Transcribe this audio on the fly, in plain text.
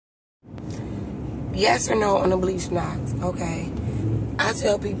yes or no on the bleach knots, okay? I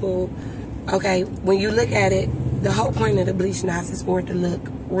tell people, okay, when you look at it, the whole point of the bleach knots is for it to look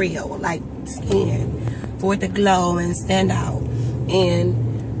real, like skin, for it to glow and stand out.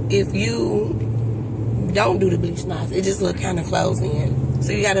 And if you don't do the bleach knots, it just look kind of closed in.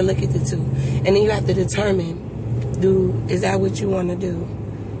 So you got to look at the two, and then you have to determine, is that what you want to do?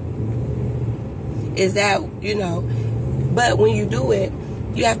 Is that, you know? But when you do it,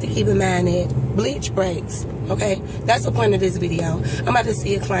 you have to keep in mind that bleach breaks, okay? That's the point of this video. I'm about to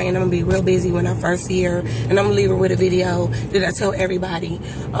see a client. I'm going to be real busy when I first see her, and I'm going to leave her with a video that I tell everybody.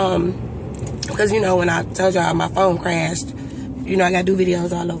 Because, you know, when I told y'all my phone crashed, you know, I got to do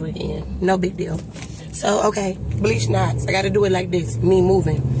videos all over again. No big deal. So, okay, bleach knots. I got to do it like this, me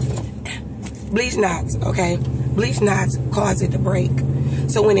moving. Bleach knots, okay? Bleach knots cause it to break.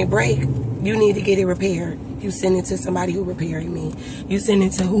 So when it break, you need to get it repaired. You send it to somebody who repaired me. You send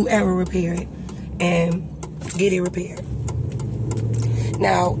it to whoever repaired it and get it repaired.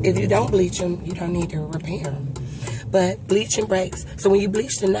 Now, if you don't bleach them, you don't need to repair them. But bleaching breaks. So when you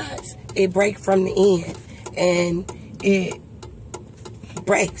bleach the knots, it breaks from the end and it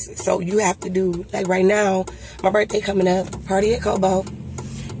breaks. So you have to do, like right now, my birthday coming up, party at Cobo,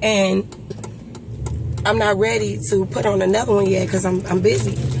 and I'm not ready to put on another one yet because I'm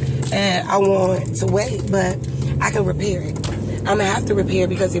busy. And I want to wait, but I can repair it. I'm going to have to repair it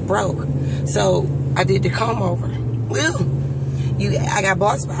because it broke. So I did the comb over. I got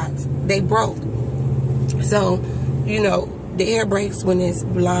bald spots. They broke. So, you know, the hair breaks when it's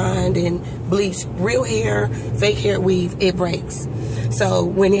blonde and bleached. Real hair, fake hair weave, it breaks. So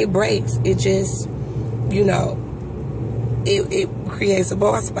when it breaks, it just, you know, it creates a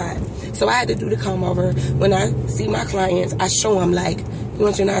bald spot. So I had to do the comb over. When I see my clients, I show them, like, you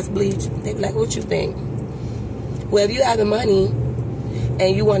want your knots bleached? They be like, what you think? Well, if you have the money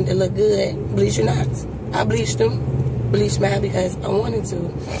and you want it to look good, bleach your knots. I bleached them. Bleached mine because I wanted to.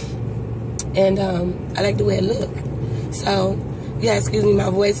 And I like the way it look. So, yeah, excuse me, my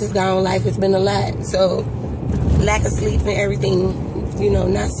voice is gone. Life has been a lot. So, lack of sleep and everything, you know,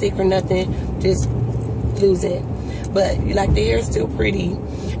 not sick or nothing, just losing. But, like, the hair is still pretty.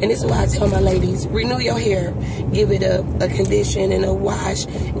 And this is why I tell my ladies, renew your hair. Give it a condition and a wash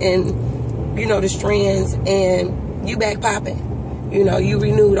and, you know, the strands, and you back popping. You know, you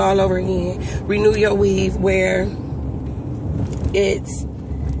renewed all over again. Renew your weave where it's,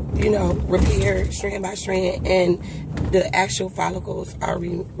 you know, repaired strand by strand and the actual follicles are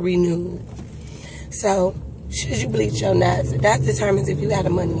renewed. So, should you bleach your knots? That determines if you got the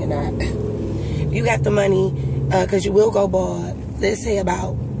money or not. If you got the money, because you will go bald, let's say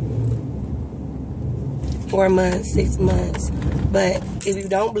about 4 months, 6 months. But if you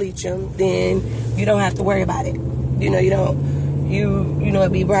don't bleach them, then you don't have to worry about it. You know, you know,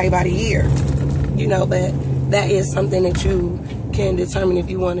 it'd be right about a year. You know, but that is something that you can determine if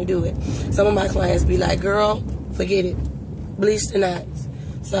you want to do it. Some of my clients be like, girl, forget it. Bleach the knots.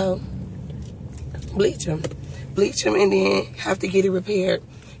 So, bleach them. Bleach them and then have to get it repaired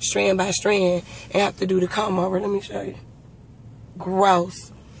strand by strand and have to do the comb over. Let me show you.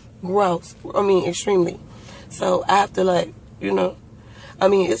 Gross. Gross. I mean, extremely. So, I have to, like, you know, I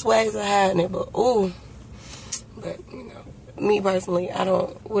mean, it's ways of hiding it, but, ooh. But, you know, me personally, I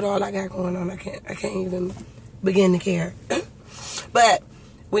don't, with all I got going on, I can't even begin to care. But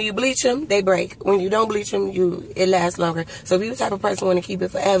when you bleach them, they break. When you don't bleach them, it lasts longer. So if you're the type of person who want to keep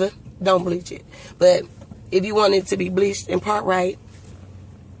it forever, don't bleach it. But if you want it to be bleached and part right,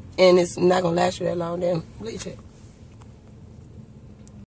 and it's not going to last you that long, then bleach it.